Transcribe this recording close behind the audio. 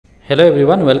Hello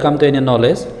everyone, welcome to Indian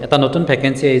Knowledge. Eta notun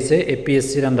vacancy aise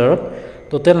APSC under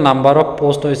total number of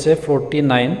post hoise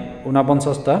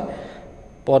 49 ta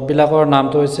pod bilakor naam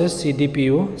to hoise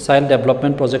CDPU Child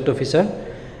Development Project Officer.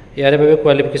 Yare babe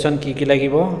qualification ki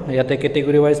lagibo yate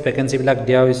category wise vacancy bilak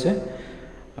dia hoise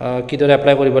kidore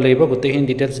apply koribo lagibo gotehin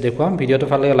details dekhwam video to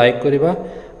phale like koriba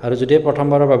aru jodi prothom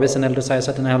barar babe channel to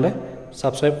saisa tena hole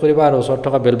subscribe koriba aru osor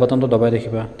thoka bell button to dabai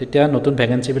rakhiba tetia notun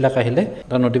vacancy bilak ahile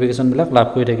ta notification bilak lab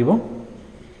koi thakibo.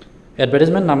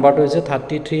 Advertisement number to is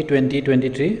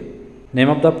 33/2023. Name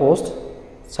of the post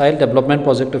Child Development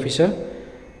Project Officer.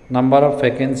 Number of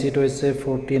vacancy to is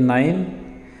 49.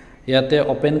 Yate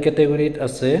open category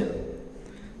ase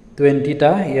 20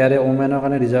 ta yare women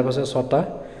okane reserve ase 6 ta.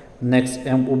 Next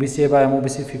OBC ba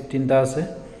MOBC 15 ta ase.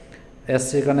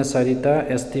 SC kane 4 ta,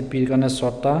 ST P kane 6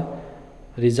 ta.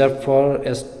 Reserve for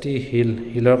ST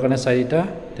Hillor kane 4 ta.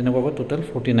 Teneko total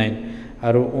 49.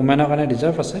 Aru women okane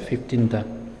reserve ase 15 ta.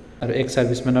 আৰু এক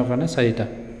সাৰ্ভিসম্যানৰ কাৰণে 4টা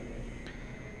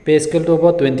pay scale তো হ'ব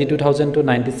 22000 to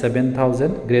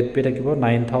 97000 grade pay থাকিব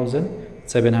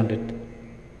 9700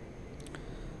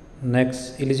 next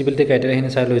eligibility criteria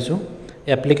হিনে চাই লৈছো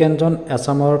applicant জন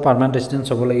আসামৰ permanent ৰেসিডেন্ট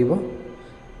হ'ব লাগিব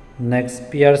নেক্সট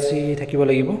পিআৰসি থাকিব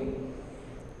লাগিব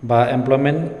বা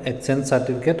এমপ্লয়মেন্ট এক্সচেঞ্জ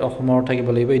সাৰ্টিফিকেট অসমৰ থাকিব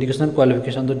লাগিব এডুকেশনাল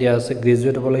কোৱালিফিকেশন তো দিয়া আছে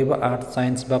গ্ৰেজুৱেট হ'ব লাগিব আৰ্টছ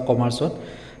সায়েন্স বা কমাৰ্চত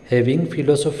having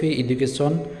philosophy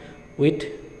education with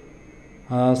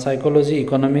psychology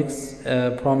economics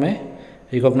from a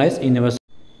recognized university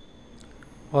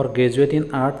or graduate in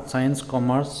art science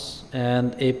commerce and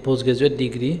a postgraduate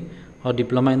degree or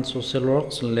diploma in social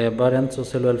works labor and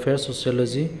social welfare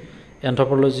sociology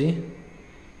anthropology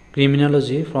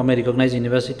criminology from a recognized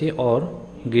university or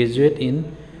graduate in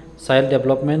child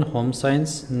development home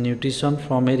science nutrition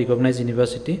from a recognized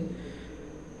university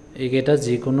egeta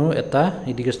jikono eta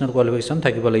educational qualification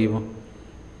থাকিব লাগিব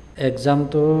exam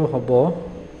to hobo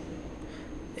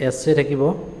essay থাকিব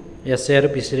essay আৰু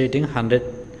PC rating 100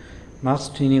 marks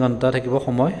 3 ঘণ্টা থাকিব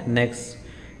সময় next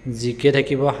GK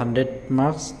থাকিব 100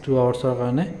 marks 2 hours ৰ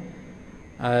কাৰণে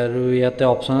আৰু ইয়াতে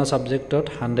optional subject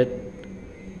 100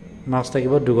 marks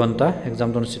থাকিব 2 ঘণ্টা exam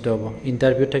অনুষ্ঠিত হ'ব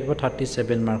interview থাকিব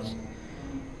 37 marks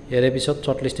ইয়াৰে পিছত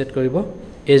shortlisted কৰিব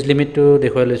age limit to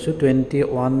দেখুৱাই লৈছো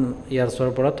 21 years ৰ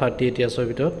পৰা 38 years ৰ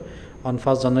ভিতৰত on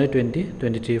 1st January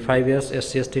 2023 5 years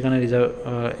SC ST কাৰণে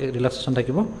relaxation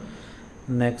থাকিব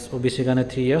next OBC কাৰণে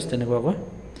 3 years তেনেকুৱা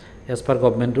as per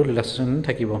government rule relaxation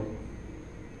থাকিব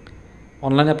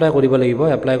অনলাইন এপ্লাই কৰিব লাগিব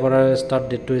এপ্লাই কৰাৰ ষ্টাৰ্ট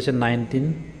ডেট টো হৈছে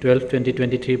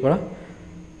 19/12/2023 পৰা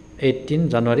 18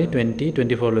 January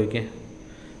 2024 লৈকে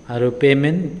আৰু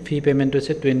পেমেন্ট ফি পেমেন্ট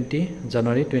হৈছে 20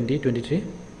 January 2023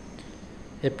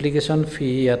 এপ্লিকেশন ফি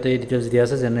ইয়াতে ডিটেইলছ দিয়া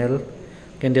আছে জেনাৰেল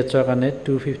ক্যান্ডিডেটছৰ কাৰণে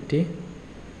 250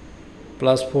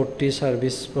 plus 40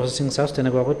 service processing charge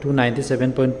tenekwa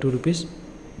 297.2 rupees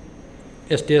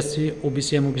STSC OBC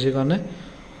MOBC karone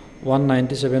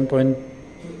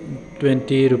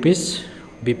 197.20 rupees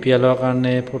BPL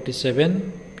karone 47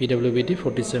 PWBT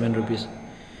 47 rupees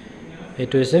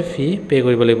eto ese fee pay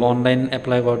koribo lagbo online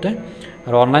apply korte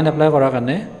aru online apply kora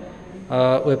karone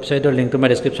website or link to my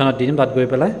description ot dim bat goi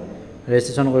pelai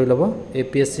registration kori lobo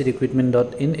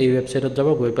apscrecruitment.in ei website ot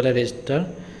jabo goi pelai register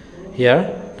here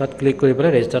that click kori pare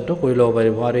register to kori lobo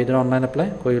paribo aru idhar online apply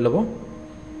kori lobo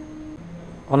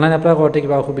online apply korte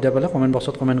kiba অসুবিধা পালে comment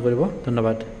বক্সত comment কৰিব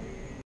ধন্যবাদ।